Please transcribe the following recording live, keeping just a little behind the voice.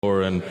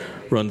and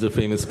runs a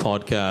famous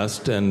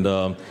podcast,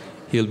 and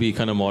he'll be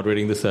kind of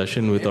moderating the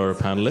session with our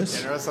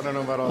panelists.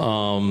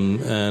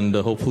 And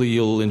hopefully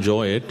you'll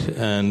enjoy it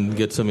and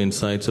get some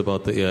insights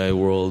about the AI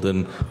world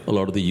and a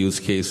lot of the use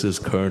cases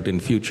current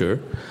and future.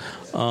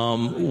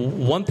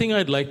 One thing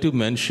I'd like to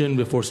mention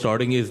before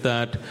starting is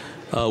that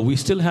we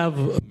still have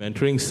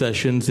mentoring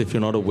sessions. If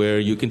you're not aware,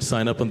 you can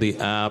sign up on the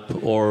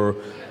app or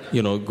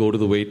go to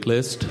the wait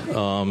list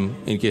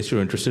in case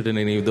you're interested in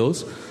any of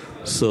those.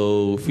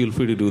 So feel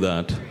free to do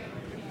that.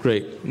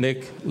 Great.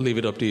 Nick, leave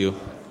it up to you.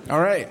 All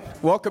right.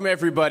 Welcome,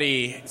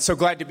 everybody. So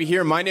glad to be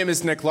here. My name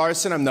is Nick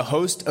Larson. I'm the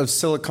host of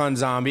Silicon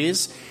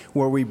Zombies,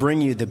 where we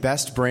bring you the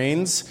best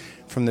brains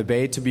from the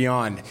Bay to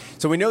beyond.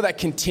 So we know that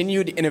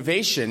continued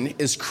innovation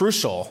is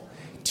crucial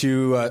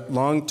to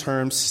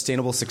long-term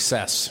sustainable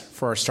success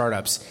for our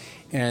startups,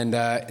 and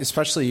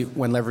especially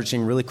when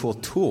leveraging really cool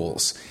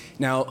tools.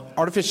 Now,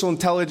 artificial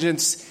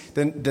intelligence,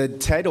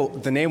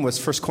 the name was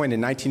first coined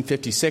in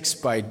 1956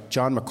 by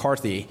John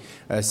McCarthy,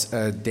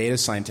 a data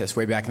scientist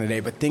way back in the day,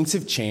 but things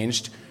have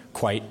changed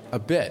quite a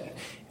bit.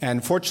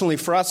 And fortunately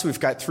for us, we've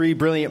got three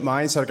brilliant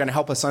minds that are going to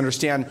help us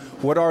understand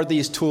what are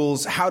these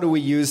tools, how do we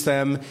use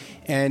them,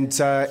 and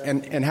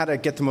how to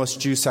get the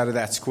most juice out of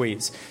that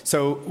squeeze.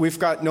 So we've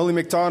got Nolie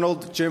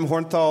McDonald, Jim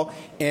Hornthal,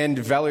 and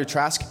Valerie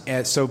Trask.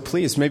 So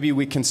please, maybe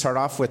we can start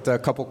off with a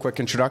couple quick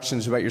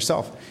introductions about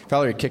yourself.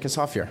 Valerie, kick us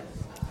off here.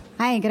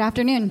 Hi, good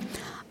afternoon.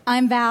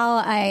 I'm Val.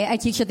 I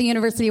teach at the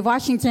University of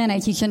Washington. I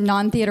teach a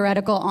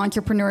non-theoretical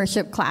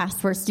entrepreneurship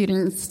class where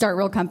students start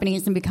real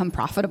companies and become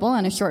profitable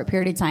in a short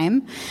period of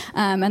time.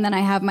 And then I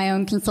have my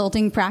own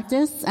consulting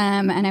practice,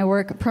 and I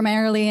work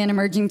primarily in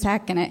emerging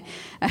tech. And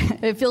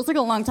it feels like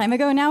a long time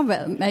ago now,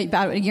 but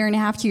about a year and a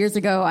half, 2 years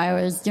ago, I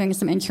was doing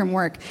some interim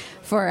work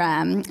for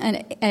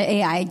an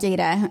AI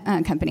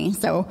data company.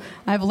 So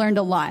I've learned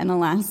a lot in the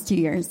last 2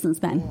 years since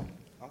then.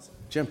 Awesome.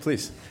 Jim,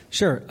 please.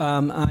 Sure.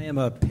 I am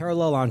a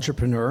parallel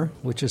entrepreneur,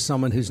 which is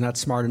someone who's not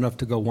smart enough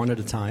to go one at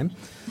a time.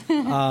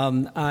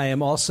 I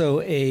am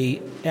also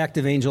a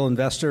active angel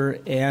investor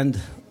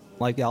and,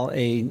 like Al,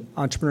 a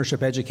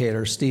entrepreneurship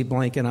educator. Steve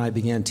Blank and I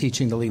began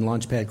teaching the Lean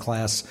Launchpad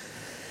class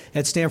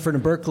at Stanford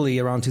and Berkeley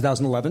around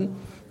 2011,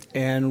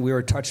 and we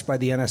were touched by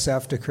the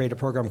NSF to create a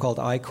program called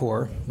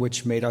iCore,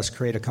 which made us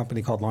create a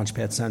company called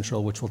Launchpad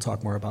Central, which we'll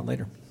talk more about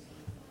later.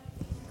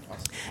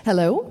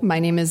 Hello, my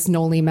name is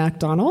Nolie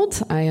MacDonald.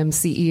 I am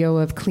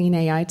CEO of Clean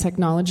AI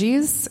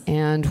Technologies,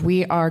 and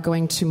we are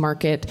going to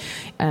market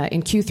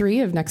in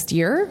Q3 of next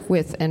year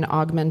with an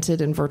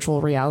augmented and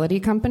virtual reality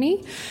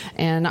company.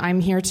 And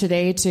I'm here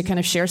today to kind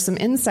of share some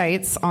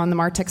insights on the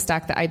MarTech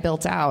stack that I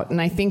built out.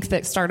 And I think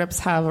that startups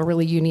have a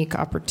really unique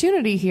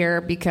opportunity here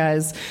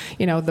because,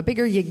 the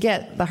bigger you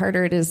get, the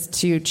harder it is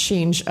to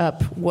change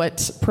up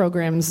what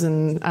programs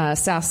and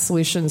SaaS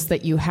solutions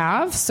that you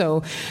have.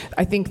 So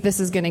I think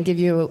this is going to give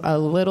you a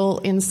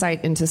little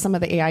insight into some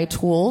of the AI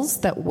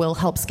tools that will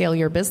help scale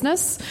your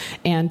business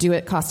and do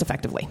it cost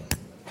effectively.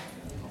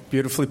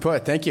 Beautifully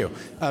put. Thank you.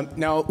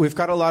 Now, we've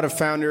got a lot of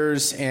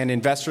founders and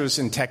investors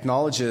and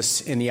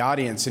technologists in the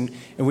audience, and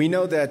we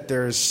know that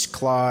there's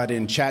Claude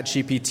and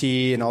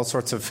ChatGPT and all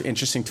sorts of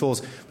interesting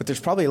tools, but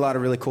there's probably a lot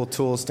of really cool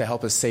tools to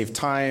help us save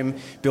time,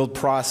 build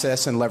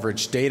process, and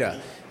leverage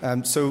data.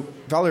 So,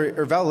 Valerie,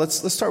 or Val,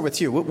 let's start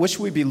with you. What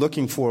should we be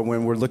looking for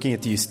when we're looking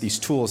at these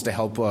tools to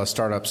help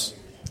startups?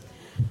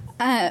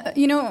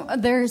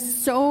 There's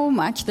so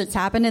much that's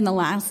happened in the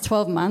last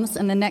 12 months,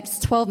 and the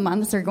next 12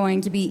 months are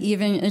going to be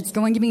it's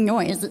going to be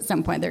noise at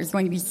some point. There's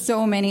going to be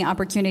so many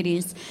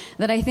opportunities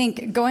that I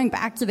think going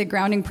back to the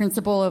grounding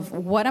principle of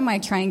what am I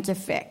trying to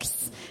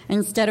fix?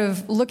 Instead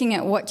of looking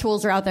at what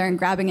tools are out there and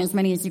grabbing as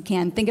many as you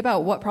can, think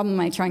about what problem am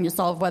I trying to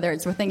solve, whether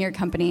it's within your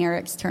company or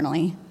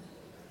externally.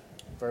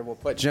 Very well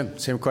put. Jim,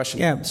 same question.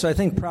 Yeah, so I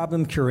think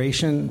problem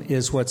curation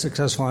is what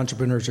successful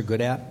entrepreneurs are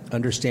good at,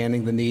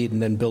 understanding the need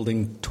and then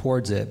building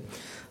towards it.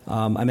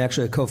 I'm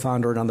actually a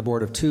co-founder and on the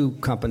board of two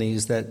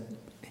companies that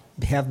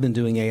have been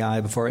doing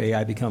AI before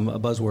AI became a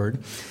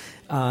buzzword.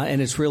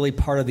 And it's really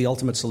part of the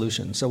ultimate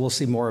solution. So we'll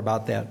see more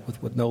about that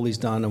with what Nolie's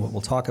done and what we'll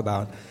talk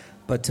about.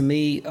 But to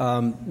me,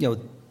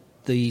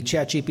 the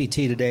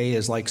ChatGPT today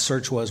is like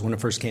search was when it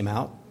first came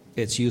out.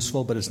 It's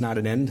useful, but it's not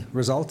an end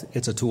result.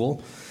 It's a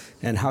tool.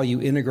 And how you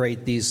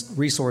integrate these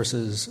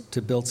resources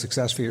to build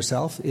success for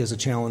yourself is a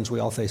challenge we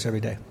all face every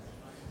day.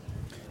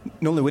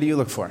 Nolie, what do you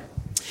look for?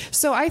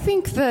 So I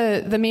think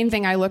the main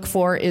thing I look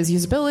for is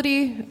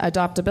usability,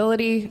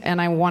 adoptability, and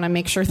I want to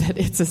make sure that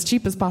it's as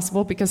cheap as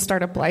possible because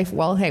startup life,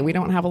 well, hey, we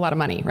don't have a lot of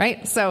money,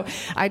 right? So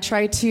I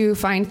try to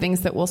find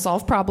things that will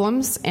solve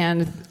problems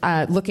and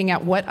looking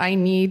at what I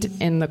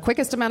need in the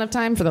quickest amount of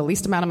time for the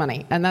least amount of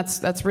money. And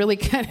that's really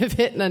kind of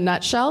it in a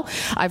nutshell.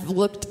 I've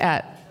looked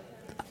at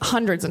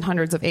hundreds and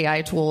hundreds of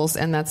AI tools,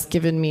 and that's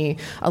given me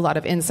a lot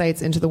of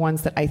insights into the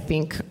ones that I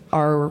think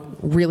are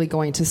really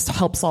going to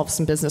help solve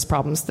some business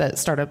problems that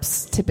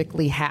startups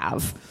typically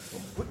have.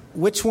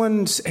 Which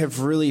ones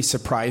have really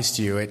surprised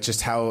you at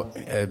just how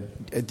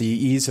the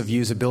ease of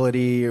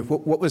usability?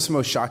 What was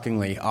most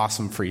shockingly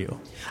awesome for you?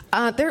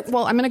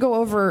 Well, I'm going to go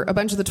over a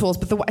bunch of the tools,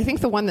 but I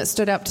think the one that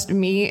stood out to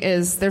me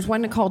is there's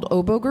one called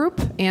Obo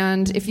Group.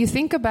 And if you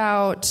think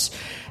about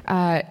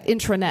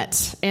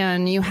intranet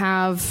and you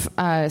have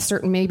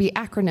certain maybe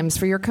acronyms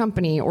for your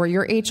company or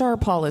your HR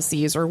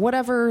policies or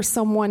whatever,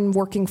 someone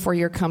working for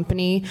your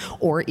company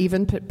or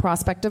even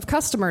prospective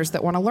customers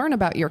that want to learn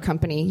about your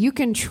company, you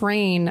can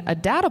train a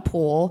data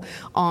pool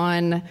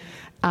on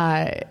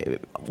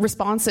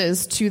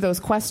responses to those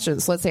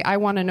questions. Let's say I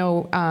want to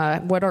know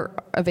what are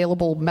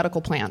available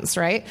medical plans,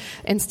 right?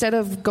 Instead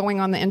of going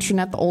on the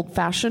intranet the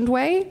old-fashioned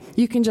way,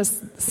 you can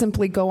just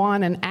simply go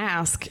on and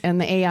ask, and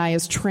the AI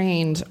is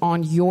trained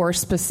on your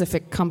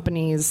specific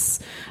company's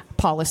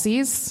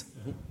policies,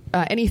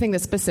 anything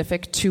that's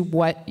specific to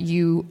what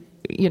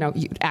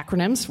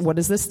acronyms, what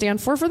does this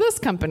stand for this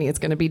company? It's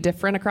going to be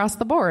different across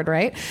the board,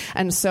 right?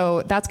 And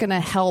so that's going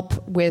to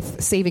help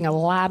with saving a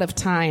lot of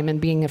time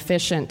and being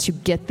efficient to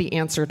get the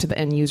answer to the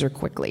end user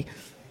quickly.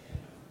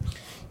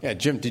 Yeah,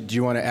 Jim, did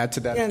you want to add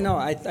to that? Yeah, no,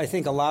 I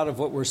think a lot of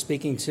what we're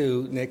speaking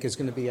to, Nick, is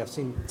going to be, I've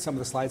seen some of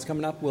the slides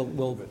coming up.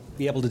 We'll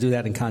be able to do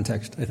that in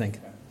context, I think.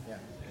 Yeah.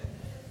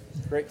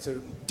 Great. So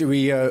do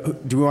we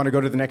want to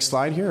go to the next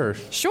slide here? Or?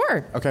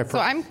 Sure. Okay. So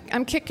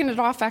I'm kicking it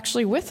off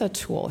actually with a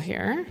tool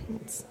here.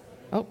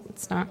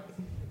 It's not.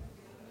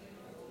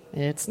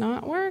 It's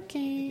not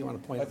working. You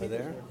want to point over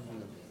there?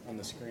 On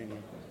the screen.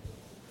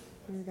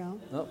 There we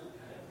go.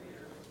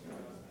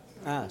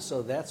 Oh.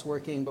 So that's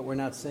working, but we're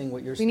not seeing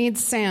what you're We seeing. need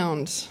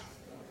sound.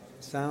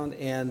 Sound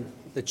and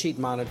the cheat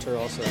monitor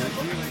also.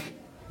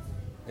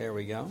 There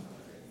we go.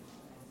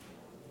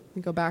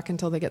 We go back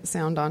until they get the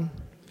sound on.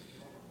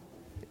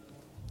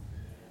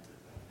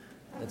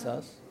 That's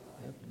us.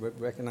 Yep.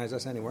 Recognize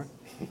us anywhere.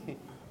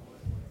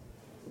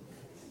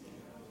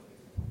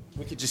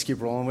 We could just keep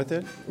rolling with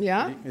it?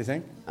 Yeah. You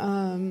think?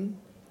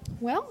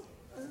 Well,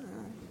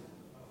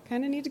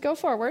 kind of need to go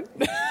forward.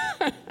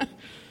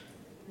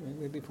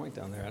 Maybe point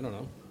down there. I don't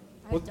know.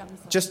 Well,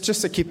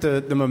 just to keep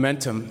the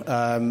momentum,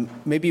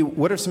 maybe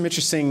what are some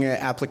interesting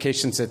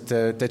applications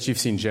that you've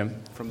seen,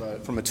 Jim,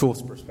 from a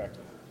tools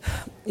perspective?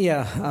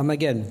 Yeah,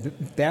 again,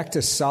 back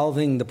to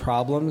solving the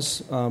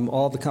problems.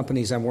 All the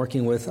companies I'm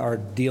working with are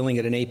dealing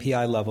at an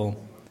API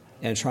level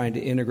and trying to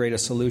integrate a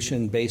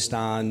solution based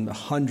on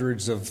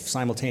hundreds of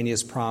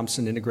simultaneous prompts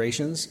and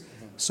integrations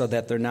so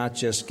that they're not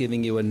just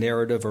giving you a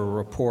narrative or a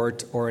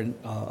report or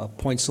a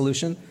point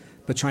solution,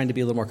 but trying to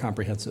be a little more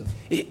comprehensive.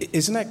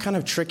 Isn't that kind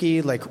of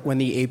tricky? Like when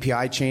the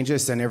API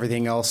changes, then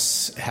everything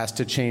else has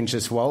to change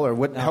as well? Or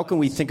what? How can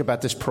we think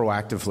about this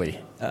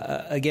proactively?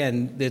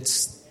 Again,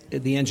 it's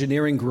the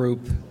engineering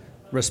group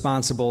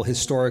responsible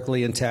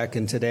historically in tech,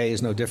 and today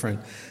is no different.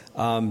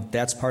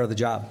 That's part of the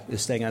job,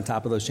 is staying on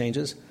top of those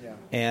changes. Yeah.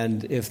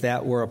 And if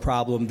that were a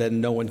problem,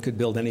 then no one could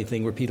build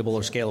anything repeatable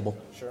or scalable.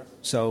 Sure.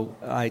 So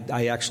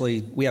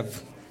we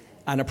have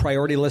on a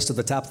priority list of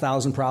the top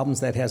 1,000 problems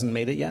that hasn't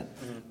made it yet.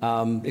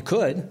 Mm-hmm. It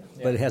could,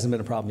 but it hasn't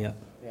been a problem yet.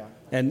 Yeah.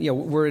 And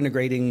we're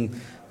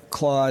integrating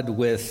Claude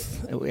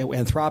with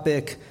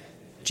Anthropic,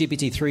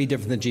 GPT-3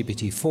 different than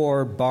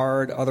GPT-4,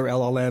 Bard, other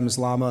LLMs,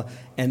 Llama,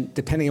 and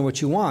depending on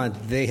what you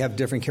want, they have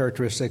different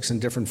characteristics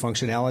and different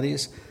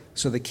functionalities.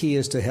 So the key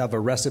is to have a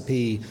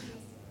recipe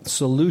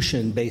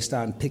solution based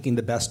on picking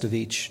the best of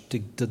each to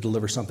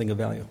deliver something of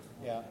value.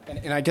 Yeah,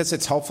 and I guess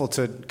it's helpful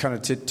to kind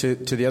of to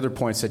the other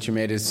points that you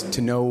made is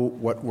to know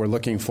what we're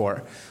looking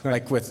for. Right.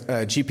 Like with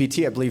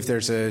GPT, I believe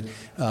there's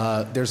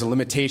a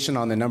limitation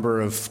on the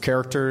number of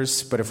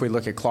characters, but if we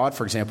look at Claude,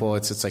 for example,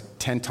 it's like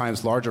 10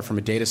 times larger from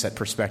a data set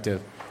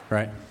perspective,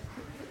 right?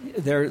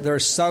 There are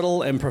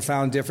subtle and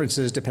profound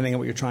differences depending on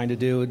what you're trying to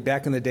do.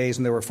 Back in the days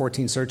when there were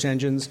 14 search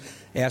engines,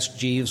 Ask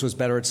Jeeves was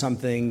better at some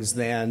things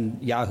than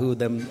Yahoo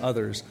than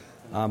others.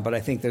 But I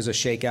think there's a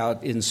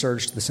shakeout in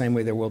search the same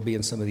way there will be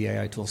in some of the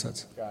AI tool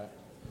sets. Got it.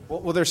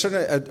 Well, there's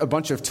certainly a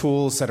bunch of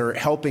tools that are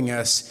helping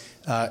us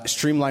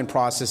streamline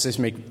processes,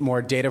 make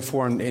more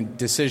data-informed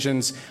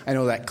decisions. I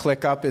know that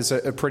ClickUp is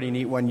a pretty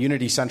neat one.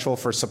 Unity Central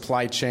for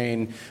supply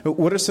chain.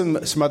 What are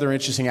some other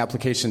interesting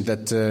applications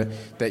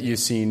that you've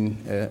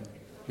seen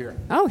here?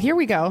 Oh, here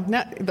we go.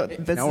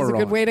 This is a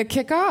good way to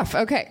kick off.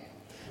 Okay.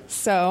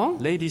 So,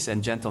 ladies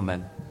and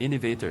gentlemen,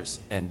 innovators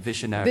and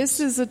visionaries, this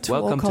is a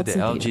tool welcome called to the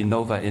Simpida. LG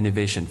Nova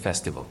Innovation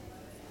Festival.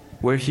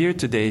 We're here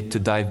today to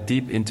dive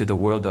deep into the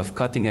world of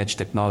cutting-edge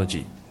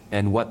technology,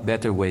 and what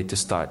better way to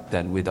start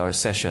than with our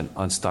session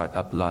on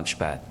Startup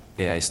Launchpad,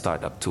 AI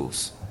Startup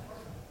Tools.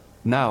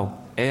 Now,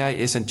 AI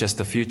isn't just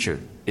the future,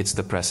 it's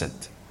the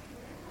present.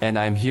 And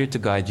I'm here to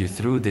guide you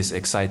through this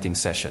exciting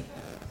session.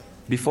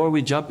 Before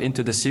we jump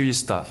into the serious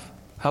stuff,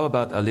 how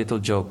about a little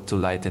joke to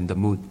lighten the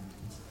mood?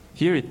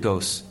 Here it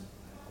goes.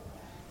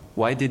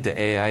 Why did the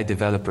AI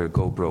developer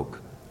go broke?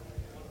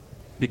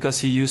 Because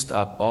he used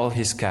up all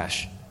his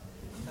cash.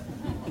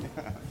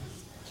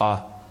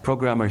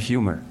 Programmer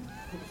humor.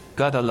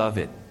 Gotta love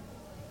it.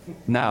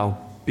 Now,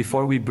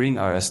 before we bring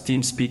our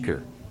esteemed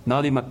speaker,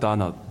 Nolie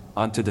McDonald,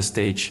 onto the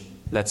stage,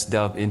 let's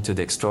delve into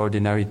the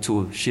extraordinary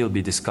tool she'll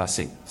be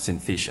discussing,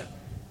 Synthesia.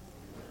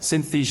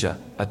 Synthesia,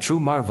 a true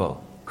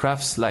marvel,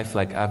 crafts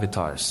lifelike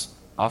avatars,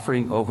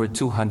 offering over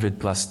 200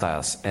 plus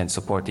styles and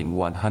supporting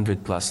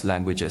 100 plus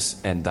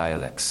languages and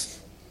dialects.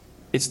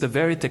 It's the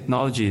very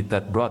technology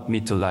that brought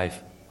me to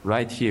life,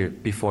 right here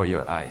before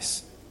your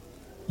eyes.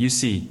 You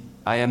see,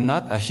 I am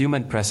not a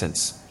human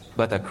presence,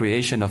 but a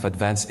creation of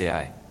advanced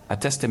AI, a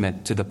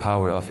testament to the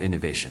power of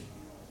innovation.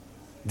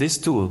 This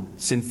tool,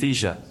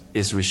 Synthesia,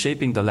 is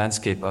reshaping the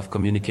landscape of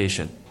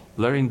communication,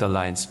 blurring the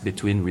lines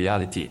between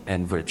reality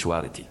and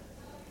virtuality.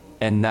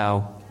 And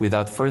now,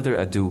 without further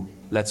ado,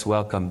 let's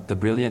welcome the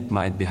brilliant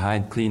mind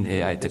behind Clean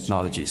AI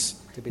Technologies,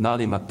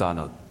 Nolie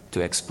McDonald,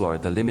 to explore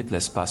the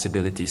limitless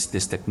possibilities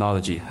this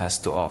technology has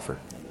to offer.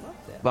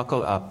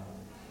 Buckle up.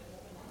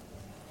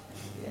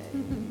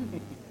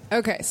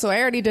 Okay, so I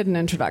already did an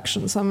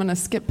introduction, so I'm going to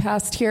skip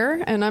past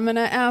here, and I'm going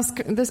to ask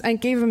this. I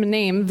gave him a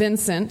name,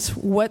 Vincent,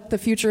 what the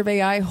future of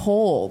AI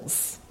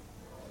holds.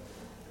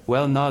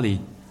 Well, Nolie,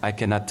 I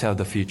cannot tell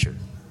the future,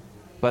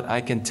 but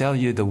I can tell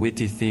you the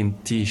witty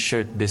themed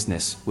T-shirt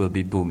business will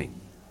be booming.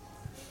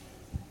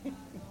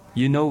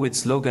 You know, with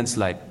slogans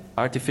like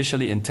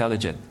artificially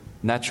intelligent,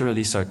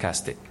 naturally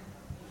sarcastic,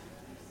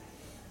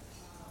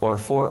 or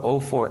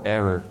 404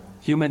 error,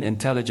 human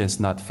intelligence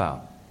not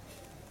found.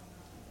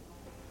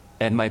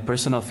 And my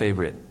personal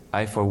favorite,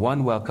 I for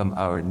one welcome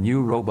our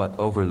new robot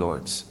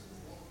overlords.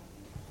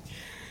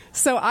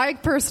 So I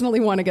personally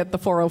want to get the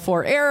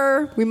 404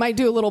 error. We might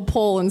do a little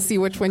poll and see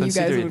which one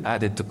Consider you guys it would...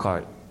 added to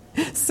cart.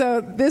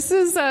 So this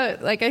is,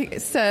 like I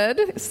said,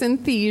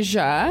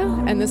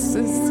 Synthesia, and this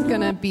is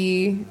going to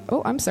be,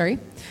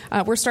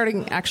 we're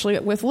starting actually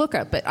with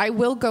lookup, but I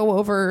will go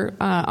over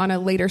on a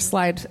later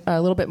slide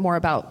a little bit more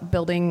about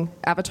building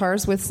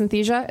avatars with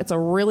Synthesia. It's a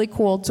really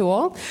cool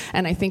tool,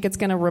 and I think it's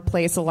going to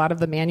replace a lot of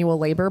the manual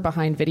labor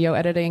behind video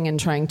editing and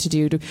trying to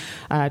do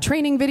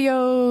training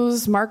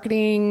videos,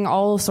 marketing,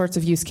 all sorts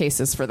of use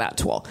cases for that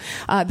tool.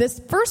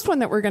 This first one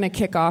that we're going to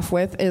kick off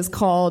with is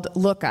called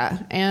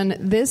Looka, and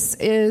this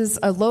is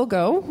a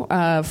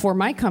logo for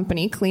my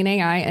company, Clean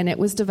AI, and it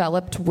was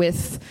developed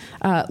with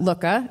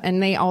Looka,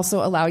 and they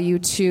also allow you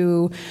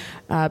to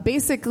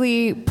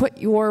basically put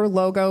your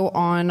logo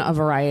on a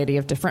variety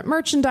of different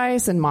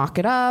merchandise and mock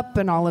it up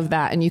and all of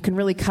that, and you can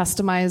really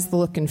customize the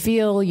look and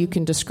feel. You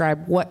can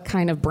describe what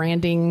kind of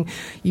branding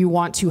you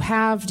want to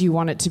have. Do you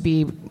want it to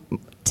be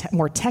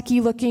more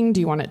techie looking?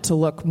 Do you want it to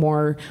look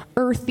more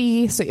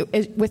earthy? So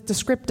with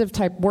descriptive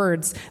type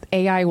words,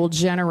 AI will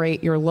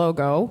generate your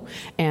logo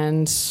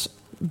and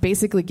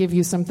basically give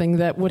you something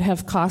that would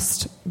have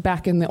cost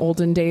back in the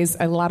olden days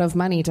a lot of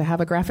money to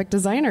have a graphic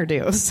designer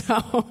do.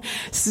 So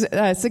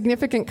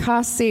significant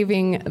cost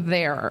saving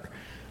there.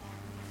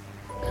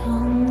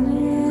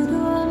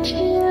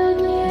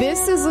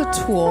 This is a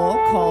tool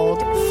called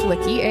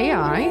Flicky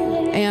AI,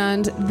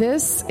 and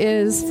this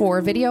is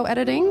for video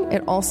editing.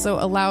 It also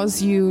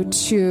allows you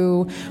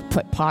to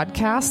put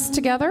podcasts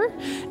together,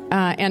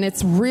 and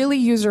it's really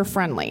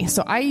user-friendly.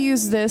 So I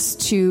use this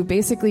to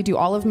basically do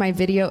all of my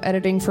video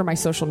editing for my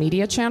social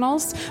media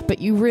channels, but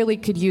you really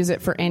could use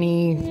it for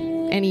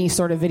any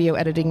sort of video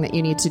editing that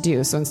you need to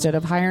do. So instead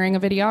of hiring a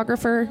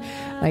videographer,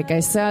 like I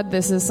said,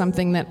 this is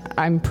something that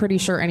I'm pretty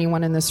sure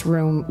anyone in this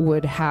room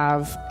would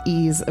have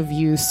ease of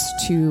use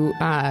to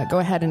go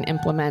ahead and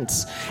implement,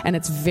 and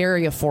it's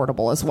very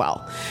affordable as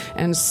well.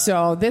 And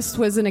so this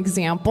was an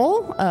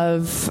example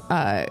of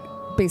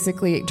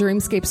basically,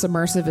 Dreamscape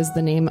Submersive is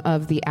the name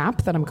of the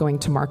app that I'm going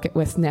to market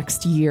with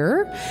next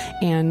year,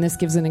 and this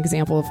gives an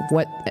example of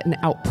what an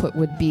output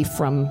would be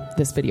from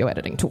this video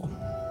editing tool.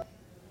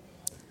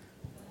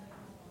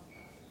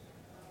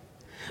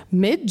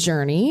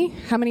 Midjourney.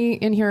 How many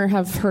in here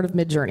have heard of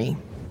Midjourney?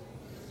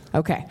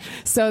 Okay,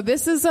 so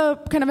this is a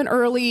kind of an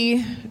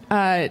early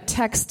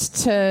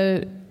text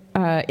to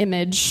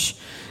image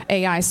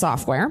AI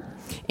software.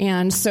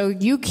 And so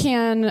you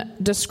can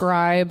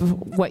describe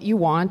what you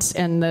want,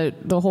 and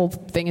the whole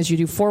thing is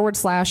you do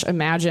 /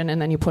 imagine,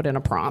 and then you put in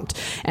a prompt.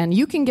 And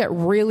you can get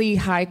really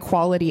high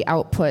quality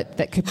output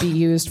that could be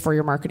used for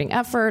your marketing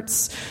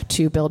efforts,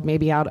 to build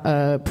maybe out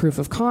a proof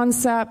of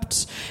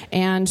concept,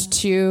 and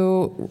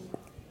to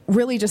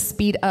really just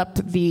speed up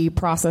the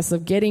process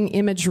of getting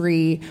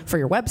imagery for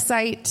your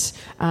website,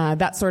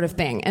 that sort of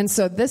thing. And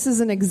so this is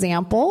an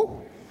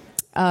example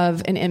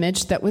of an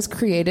image that was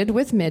created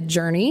with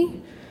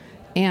Midjourney.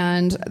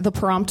 And the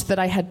prompt that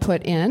I had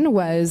put in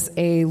was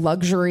a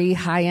luxury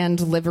high-end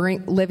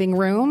living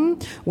room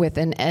with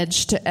an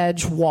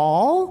edge-to-edge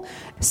wall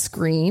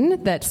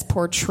screen that's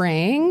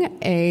portraying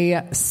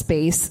a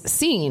space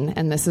scene.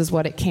 And this is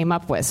what it came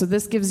up with. So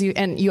this gives you,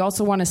 and you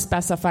also want to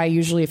specify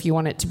usually if you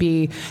want it to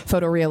be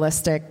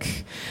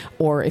photorealistic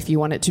or if you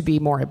want it to be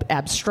more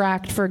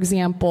abstract, for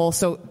example.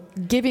 So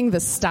giving the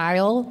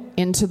style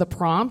into the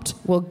prompt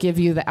will give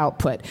you the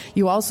output.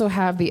 You also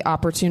have the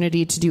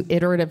opportunity to do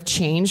iterative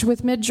change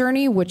with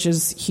Midjourney, which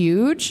is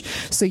huge.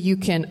 So you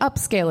can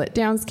upscale it,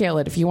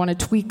 downscale it. If you want to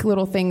tweak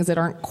little things that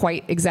aren't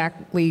quite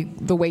exactly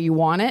the way you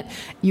want it,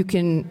 you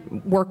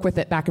can work with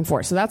it back and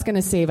forth. So that's going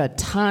to save a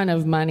ton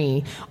of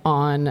money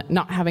on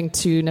not having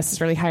to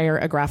necessarily hire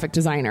a graphic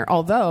designer.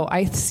 Although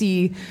I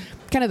see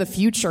kind of the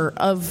future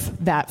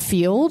of that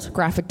field,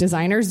 graphic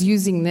designers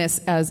using this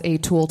as a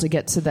tool to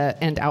get to the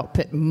end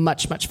output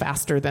much, much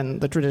faster than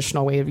the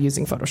traditional way of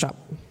using Photoshop.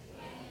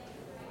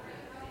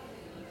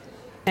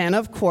 And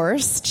of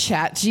course,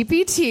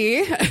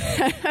 ChatGPT.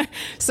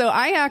 So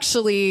I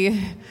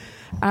actually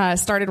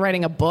started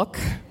writing a book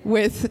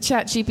with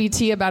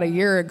ChatGPT about a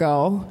year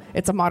ago.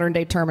 It's a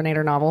modern-day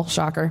Terminator novel,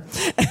 shocker.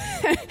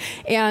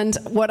 And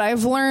what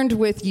I've learned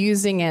with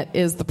using it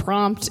is the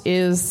prompt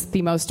is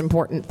the most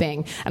important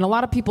thing. And a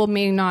lot of people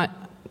may not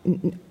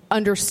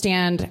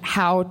understand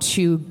how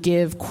to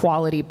give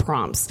quality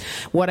prompts.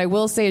 What I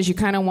will say is you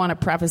kind of want to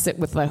preface it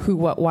with the who,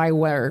 what, why,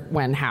 where,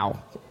 when,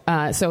 how.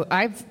 So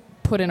I've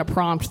put in a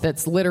prompt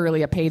that's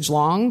literally a page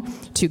long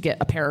to get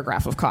a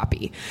paragraph of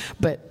copy.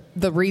 But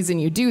the reason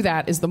you do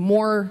that is the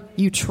more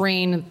you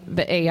train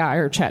the AI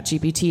or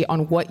ChatGPT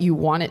on what you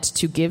want it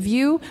to give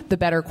you, the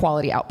better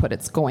quality output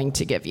it's going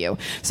to give you.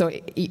 So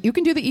you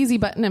can do the easy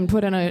button and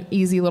put in an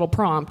easy little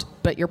prompt,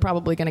 but you're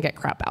probably going to get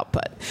crap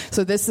output.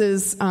 So this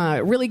is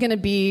really going to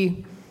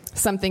be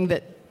something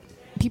that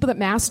people that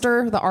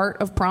master the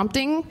art of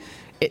prompting,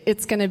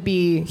 it's going to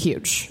be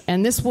huge.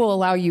 And this will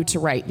allow you to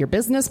write your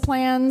business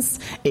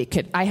plans.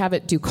 I have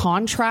it do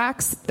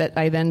contracts that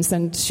I then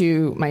send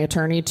to my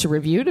attorney to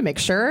review to make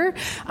sure.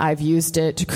 I've used it to